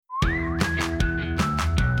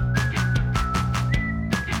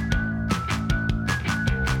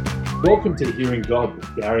Welcome to Hearing God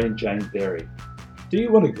with Gary and Jane Berry. Do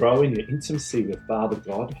you want to grow in your intimacy with Father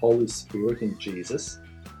God, Holy Spirit and Jesus?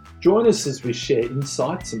 Join us as we share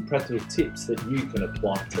insights and practical tips that you can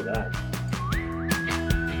apply today.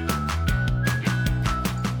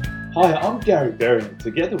 Hi, I'm Gary Berry, and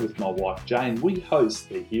together with my wife Jane, we host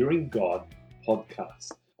the Hearing God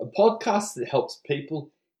podcast, a podcast that helps people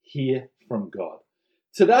hear from God.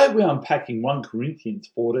 Today we're unpacking 1 Corinthians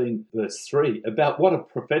 14 verse 3 about what a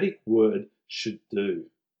prophetic word should do.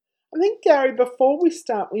 I think, Gary, before we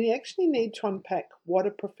start, we actually need to unpack what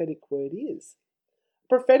a prophetic word is. A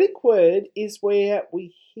prophetic word is where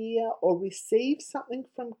we hear or receive something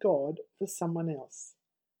from God for someone else.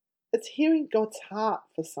 It's hearing God's heart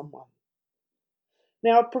for someone.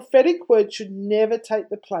 Now, a prophetic word should never take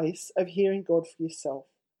the place of hearing God for yourself,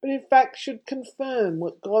 but in fact should confirm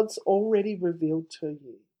what God's already revealed to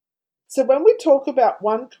you. So when we talk about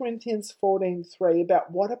 1 Corinthians 14:3 about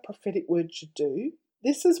what a prophetic word should do,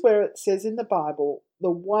 this is where it says in the Bible, the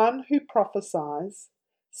one who prophesies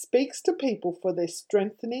speaks to people for their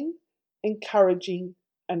strengthening, encouraging,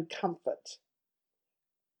 and comfort.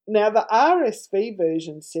 Now the RSV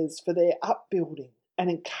version says for their upbuilding and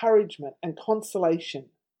encouragement and consolation.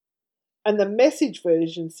 And the Message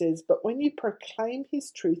version says, but when you proclaim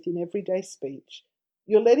his truth in everyday speech,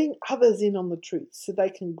 you're letting others in on the truth so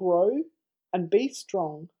they can grow and be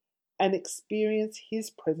strong and experience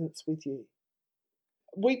his presence with you.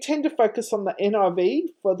 We tend to focus on the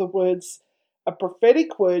NIV for the words, a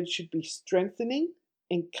prophetic word should be strengthening,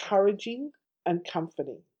 encouraging, and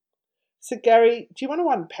comforting. So Gary, do you want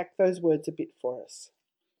to unpack those words a bit for us?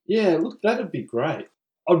 Yeah, look, that'd be great.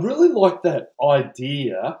 I really like that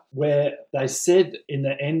idea where they said in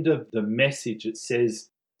the end of the message, it says,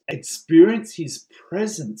 experience his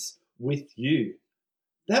presence with you.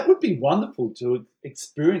 That would be wonderful to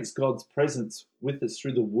experience God's presence with us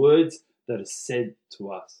through the words that are said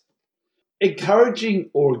to us.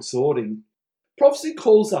 Encouraging or exhorting, prophecy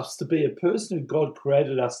calls us to be a person who God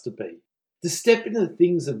created us to be, to step into the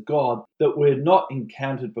things of God that we're not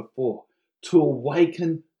encountered before, to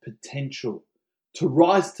awaken potential, to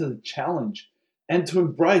rise to the challenge, and to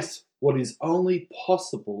embrace what is only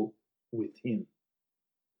possible with him.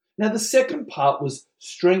 Now the second part was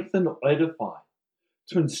strengthen or edify,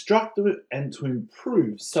 to instruct and to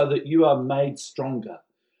improve so that you are made stronger.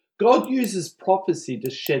 God uses prophecy to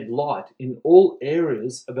shed light in all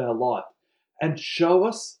areas of our life and show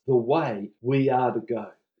us the way we are to go,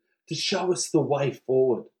 to show us the way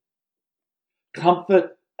forward.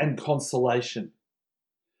 Comfort and consolation.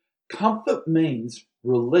 Comfort means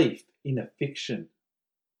relief in affliction.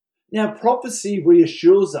 Now, prophecy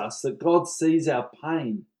reassures us that God sees our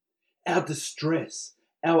pain, our distress,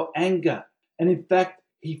 our anger, and in fact,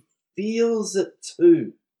 he feels it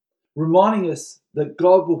too, reminding us that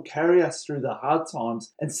God will carry us through the hard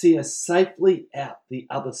times and see us safely out the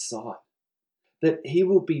other side, that he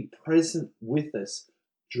will be present with us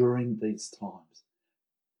during these times.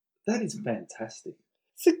 That is fantastic.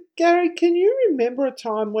 So Gary, can you remember a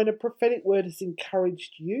time when a prophetic word has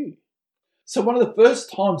encouraged you? So one of the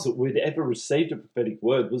first times that we'd ever received a prophetic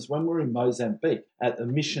word was when we were in Mozambique at the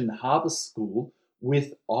Mission Harvest School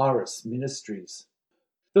with Iris Ministries.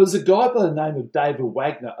 There was a guy by the name of David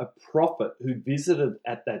Wagner, a prophet who visited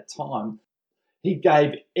at that time. He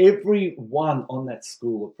gave everyone on that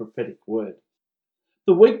school a prophetic word.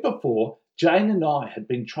 The week before, Jane and I had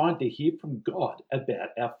been trying to hear from God about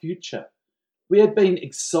our future. We had been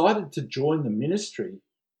excited to join the ministry,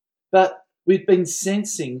 but we'd been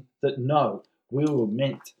sensing that no, we were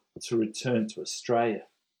meant to return to Australia.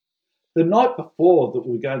 The night before that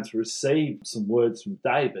we were going to receive some words from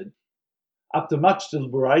David, after much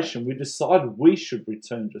deliberation, we decided we should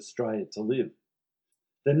return to Australia to live.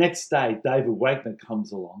 The next day, David Wagner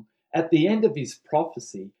comes along. At the end of his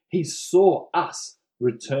prophecy, he saw us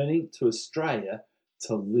returning to Australia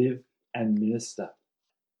to live and minister.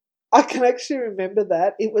 I can actually remember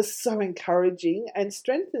that. It was so encouraging and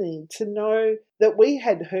strengthening to know that we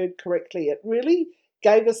had heard correctly. It really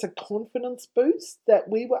gave us a confidence boost that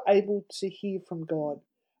we were able to hear from God,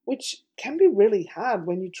 which can be really hard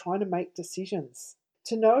when you're trying to make decisions,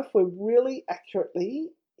 to know if we're really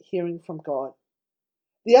accurately hearing from God.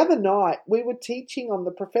 The other night, we were teaching on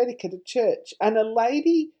the prophetic at a church, and a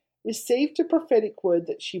lady received a prophetic word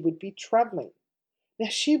that she would be travelling. Now,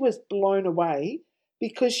 she was blown away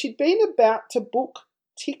because she'd been about to book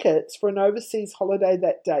tickets for an overseas holiday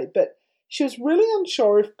that day, but she was really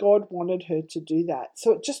unsure if God wanted her to do that.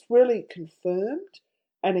 So it just really confirmed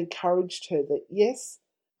and encouraged her that yes,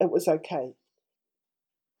 it was okay.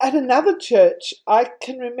 At another church, I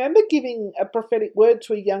can remember giving a prophetic word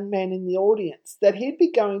to a young man in the audience that he'd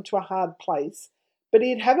be going to a hard place, but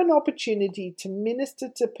he'd have an opportunity to minister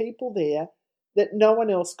to people there that no one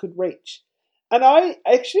else could reach. And I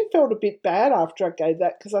actually felt a bit bad after I gave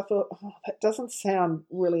that because I thought, oh, that doesn't sound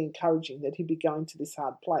really encouraging that he'd be going to this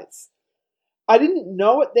hard place. I didn't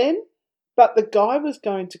know it then, but the guy was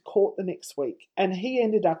going to court the next week and he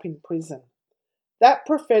ended up in prison. That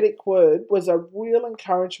prophetic word was a real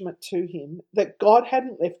encouragement to him that God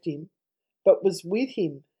hadn't left him, but was with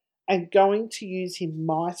him and going to use him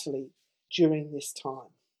mightily during this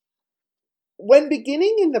time. When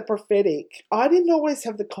beginning in the prophetic, I didn't always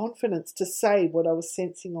have the confidence to say what I was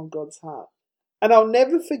sensing on God's heart. And I'll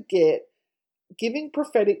never forget giving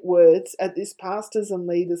prophetic words at this pastors and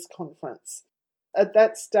leaders conference. At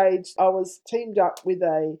that stage, I was teamed up with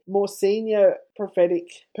a more senior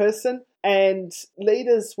prophetic person, and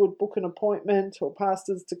leaders would book an appointment or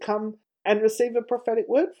pastors to come and receive a prophetic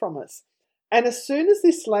word from us. And as soon as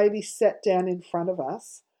this lady sat down in front of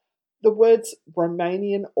us, the words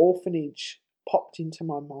Romanian orphanage popped into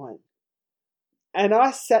my mind. And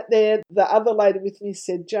I sat there, the other lady with me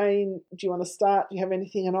said, Jane, do you want to start? Do you have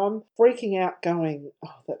anything? And I'm freaking out going,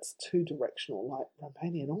 oh, that's too directional, like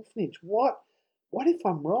Romanian orphanage. What if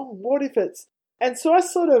I'm wrong? What if it's... And so I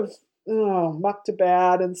sort of mucked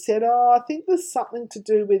about and said, I think there's something to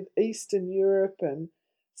do with Eastern Europe and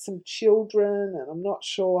some children, and I'm not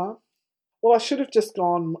sure. Well, I should have just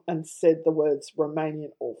gone and said the words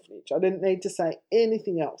Romanian orphanage. I didn't need to say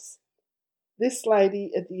anything else. This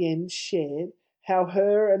lady at the end shared how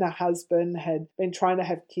her and her husband had been trying to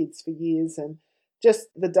have kids for years, and just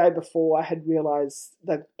the day before I had realised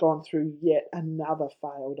they'd gone through yet another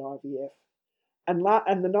failed IVF. And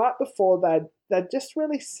the night before they'd just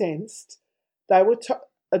really sensed they were to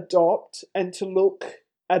adopt and to look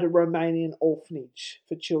at a Romanian orphanage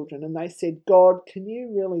for children. And they said, God, can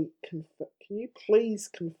you please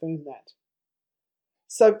confirm that?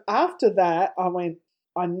 So after that, I went,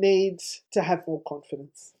 I need to have more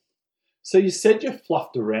confidence. So you said you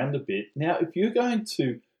fluffed around a bit. Now, if you're going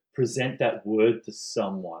to present that word to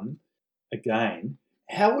someone again,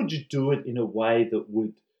 how would you do it in a way that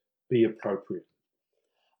would be appropriate?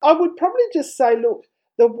 I would probably just say, look,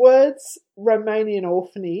 the words Romanian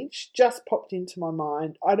orphanage just popped into my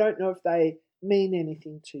mind. I don't know if they mean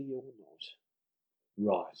anything to you or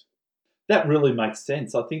not. Right. That really makes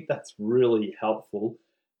sense. I think that's really helpful.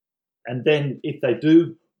 And then if they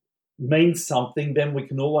do mean something, then we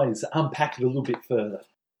can always unpack it a little bit further.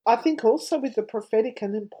 I think also with the prophetic,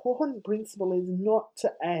 an important principle is not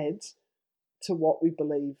to add to what we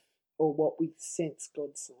believe or what we sense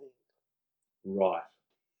God saying. Right.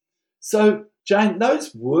 So, Jane,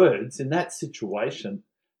 those words in that situation,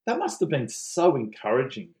 that must have been so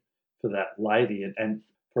encouraging for that lady and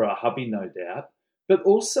for her hubby, no doubt, but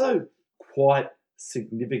also quite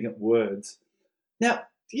significant words. Now,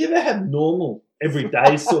 do you ever have normal,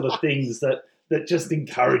 everyday sort of things that just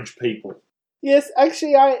encourage people? Yes,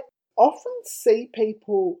 actually, I often see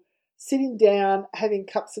people sitting down, having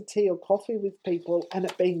cups of tea or coffee with people, and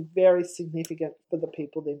it being very significant for the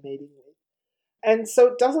people they're meeting with. And so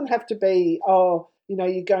it doesn't have to be,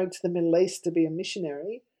 you're going to the Middle East to be a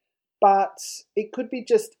missionary, but it could be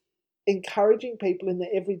just encouraging people in their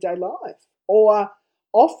everyday life. Or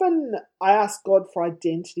often I ask God for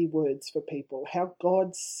identity words for people, how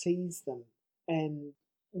God sees them, and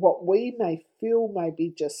what we may feel may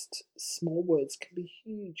be just small words can be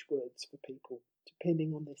huge words for people,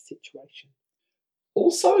 depending on their situation.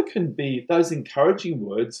 Also, it can be, those encouraging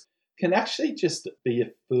words can actually just be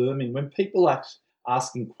affirming when people are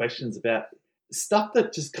asking questions about stuff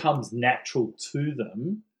that just comes natural to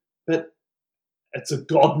them, but it's a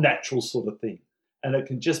God natural sort of thing. And it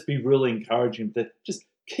can just be really encouraging that just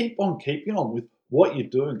keep on keeping on with what you're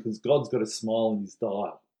doing because God's got a smile in his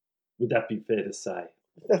dial. Would that be fair to say?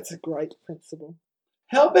 That's a great principle.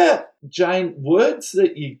 How about, Jane, words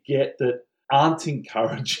that you get that aren't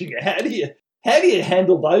encouraging? How do you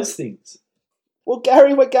handle those things? Well,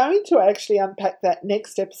 Gary, we're going to actually unpack that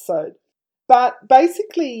next episode. But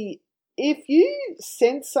basically, if you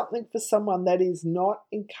sense something for someone that is not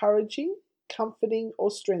encouraging, comforting, or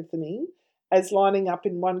strengthening, as lining up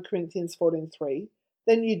in 1 Corinthians 14:3,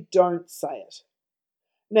 then you don't say it.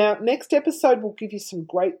 Now, next episode will give you some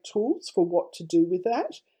great tools for what to do with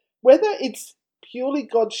that, whether it's purely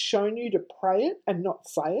God's shown you to pray it and not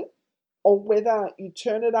say it, or whether you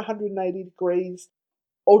turn it 180 degrees,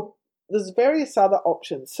 or there's various other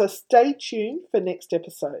options. So stay tuned for next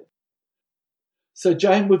episode. So,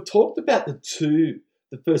 Jane, we've talked about the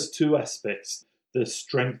first two aspects, the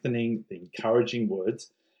strengthening, the encouraging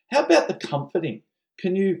words. How about the comforting?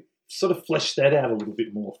 Can you sort of flesh that out a little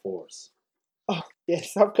bit more for us? Oh,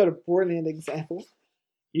 yes, I've got a brilliant example.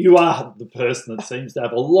 You are the person that seems to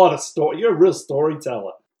have a lot of story. You're a real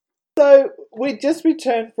storyteller. So we just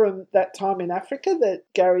returned from that time in Africa that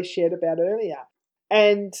Gary shared about earlier,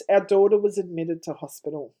 and our daughter was admitted to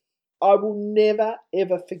hospital. I will never,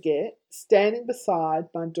 ever forget standing beside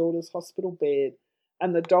my daughter's hospital bed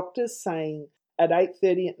and the doctors saying at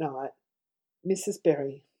 8:30 at night, "Mrs.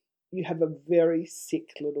 Berry, you have a very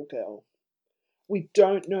sick little girl. We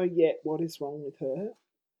don't know yet what is wrong with her,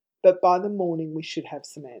 but by the morning we should have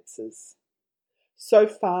some answers. So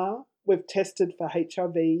far, we've tested for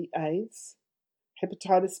HIV/AIDS,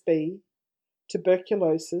 hepatitis B,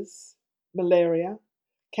 tuberculosis, malaria,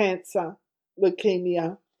 cancer,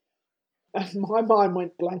 leukemia." And my mind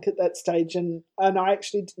went blank at that stage, and I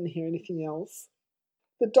actually didn't hear anything else.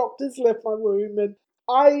 The doctors left my room, and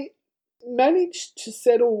I managed to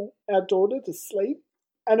settle our daughter to sleep,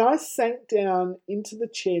 and I sank down into the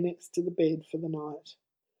chair next to the bed for the night.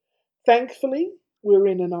 Thankfully, we were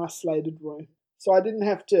in an isolated room, so I didn't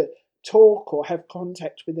have to talk or have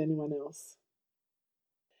contact with anyone else.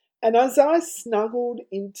 And as I snuggled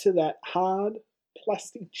into that hard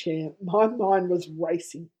plastic chair, my mind was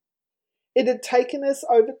racing. It had taken us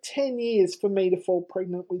over 10 years for me to fall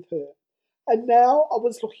pregnant with her, and now I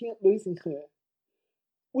was looking at losing her.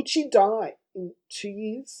 Would she die in 2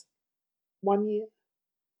 years? 1 year?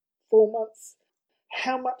 4 months?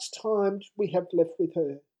 How much time did we have left with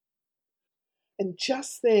her? And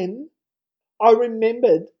just then, I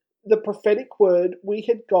remembered the prophetic word we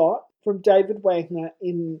had got from David Wagner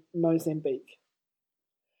in Mozambique.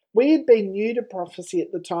 We had been new to prophecy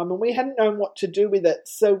at the time, and we hadn't known what to do with it,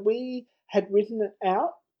 so we had written it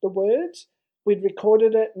out, the word. We'd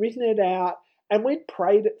recorded it, written it out, and we'd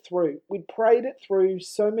prayed it through. We'd prayed it through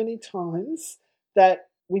so many times that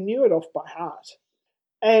we knew it off by heart.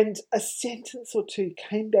 And a sentence or two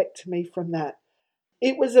came back to me from that.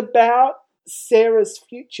 It was about Sarah's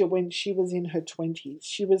future when she was in her 20s.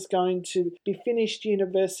 She was going to be finished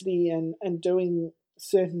university and doing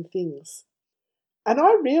certain things. And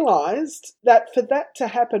I realised that for that to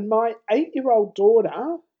happen, my 8-year-old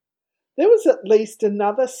daughter, there was at least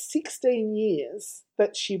another 16 years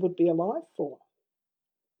that she would be alive for.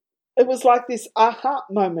 It was like this aha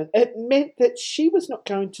moment. It meant that she was not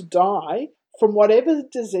going to die from whatever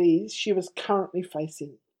disease she was currently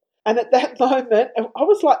facing. And at that moment, I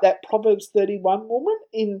was like that Proverbs 31 woman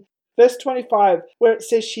in verse 25, where it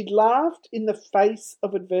says she laughed in the face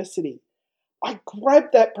of adversity. I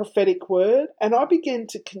grabbed that prophetic word and I began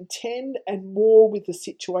to contend and war with the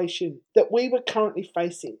situation that we were currently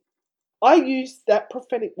facing. I used that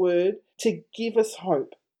prophetic word to give us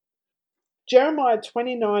hope. Jeremiah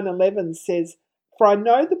 29:11 says, "For I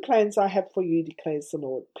know the plans I have for you, declares the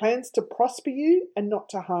Lord, plans to prosper you and not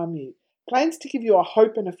to harm you, plans to give you a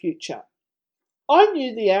hope and a future." I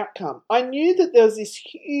knew the outcome. I knew that there was this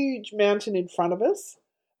huge mountain in front of us,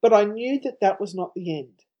 but I knew that that was not the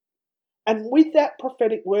end. And with that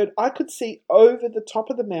prophetic word, I could see over the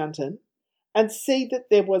top of the mountain and see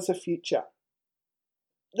that there was a future.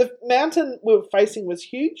 The mountain we were facing was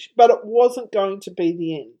huge, but it wasn't going to be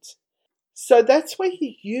the end. So that's where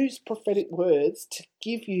he used prophetic words to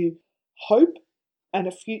give you hope and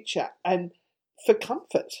a future and for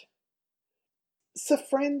comfort. So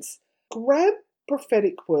friends, grab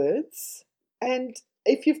prophetic words, and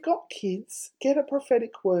if you've got kids, get a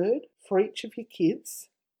prophetic word for each of your kids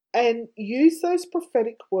and use those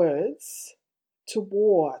prophetic words to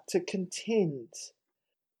war, to contend.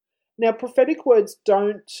 Now, prophetic words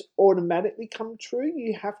don't automatically come true.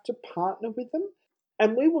 You have to partner with them.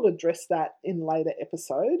 And we will address that in later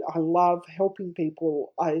episode. I love helping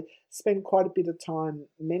people. I spend quite a bit of time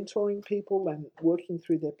mentoring people and working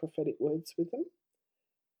through their prophetic words with them.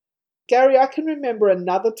 Gary, I can remember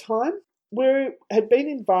another time where we had been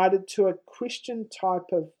invited to a Christian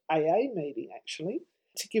type of AA meeting, actually,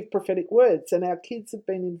 to give prophetic words. And our kids had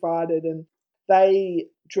been invited and they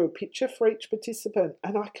drew a picture for each participant.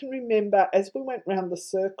 And I can remember as we went round the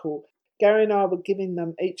circle, Gary and I were giving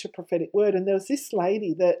them each a prophetic word. And there was this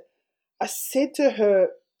lady that I said to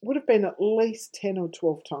her, would have been at least 10 or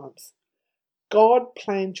 12 times, "God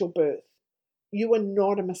planned your birth. You are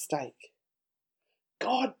not a mistake.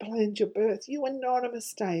 God planned your birth. You are not a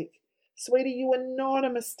mistake. Sweetie, you are not a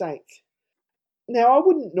mistake." Now, I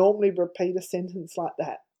wouldn't normally repeat a sentence like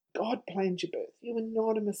that. God planned your birth. You are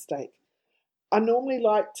not a mistake. I normally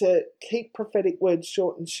like to keep prophetic words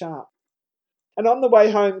short and sharp. And on the way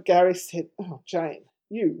home, Gary said, "Oh, Jane,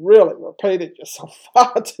 you really repeated yourself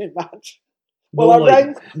far too much."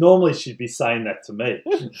 Well, Normally she'd be saying that to me.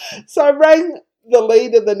 So I rang the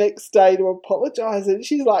leader the next day to apologise. And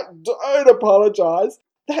she's like, don't apologise.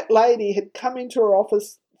 That lady had come into her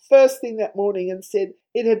office first thing that morning and said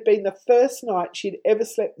it had been the first night she'd ever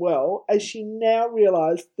slept well, as she now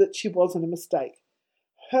realised that she wasn't a mistake.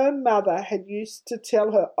 Her mother had used to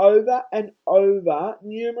tell her over and over,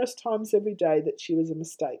 numerous times every day, that she was a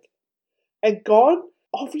mistake. And God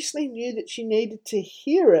obviously knew that she needed to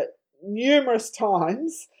hear it numerous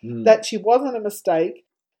times, that she wasn't a mistake,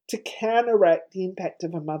 to counteract the impact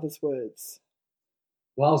of her mother's words.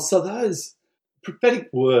 Well, so those prophetic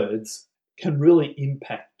words can really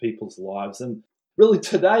impact people's lives. And really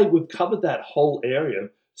today we've covered that whole area of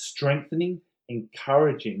strengthening,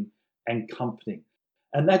 encouraging, and comforting.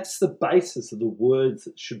 And that's the basis of the words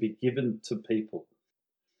that should be given to people.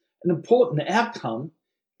 An important outcome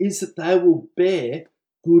is that they will bear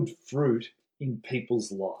good fruit in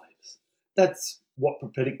people's lives. That's what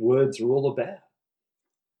prophetic words are all about.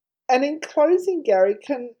 And in closing, Gary,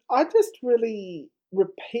 can I just really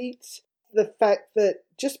repeat the fact that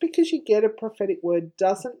just because you get a prophetic word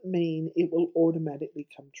doesn't mean it will automatically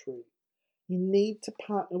come true. You need to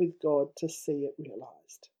partner with God to see it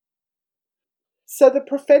realised. So the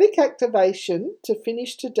prophetic activation to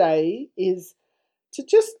finish today is to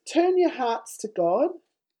just turn your hearts to God,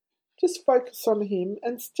 just focus on Him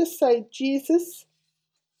and just say, Jesus,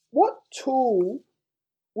 what tool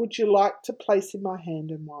would you like to place in my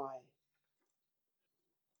hand and why?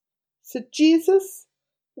 So Jesus,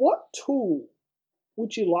 what tool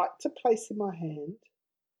would you like to place in my hand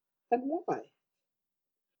and why?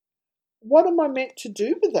 What am I meant to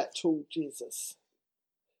do with that tool, Jesus?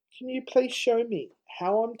 Can you please show me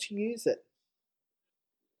how I'm to use it?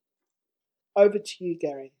 Over to you,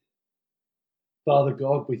 Gary. Father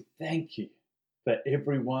God, we thank you for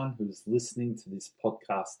everyone who's listening to this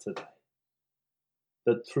podcast today,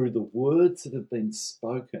 that through the words that have been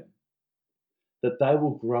spoken, that they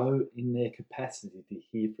will grow in their capacity to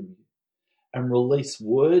hear from you and release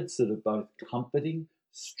words that are both comforting,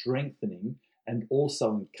 strengthening, and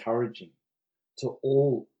also encouraging to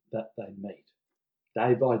all that they meet,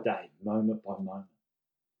 day by day, moment by moment.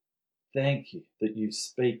 Thank you that you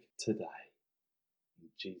speak today. In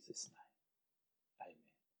Jesus' name, amen.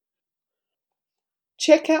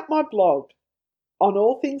 Check out my blog on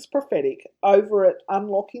all things prophetic over at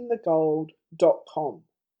unlockingthegold.com.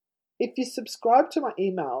 If you subscribe to my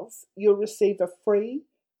emails, you'll receive a free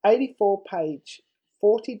 84-page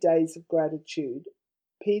 40 Days of Gratitude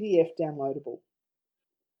PDF downloadable.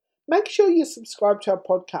 Make sure you subscribe to our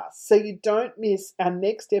podcast so you don't miss our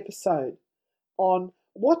next episode on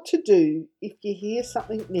what to do if you hear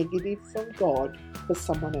something negative from God for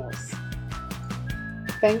someone else.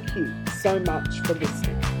 Thank you so much for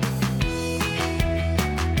listening.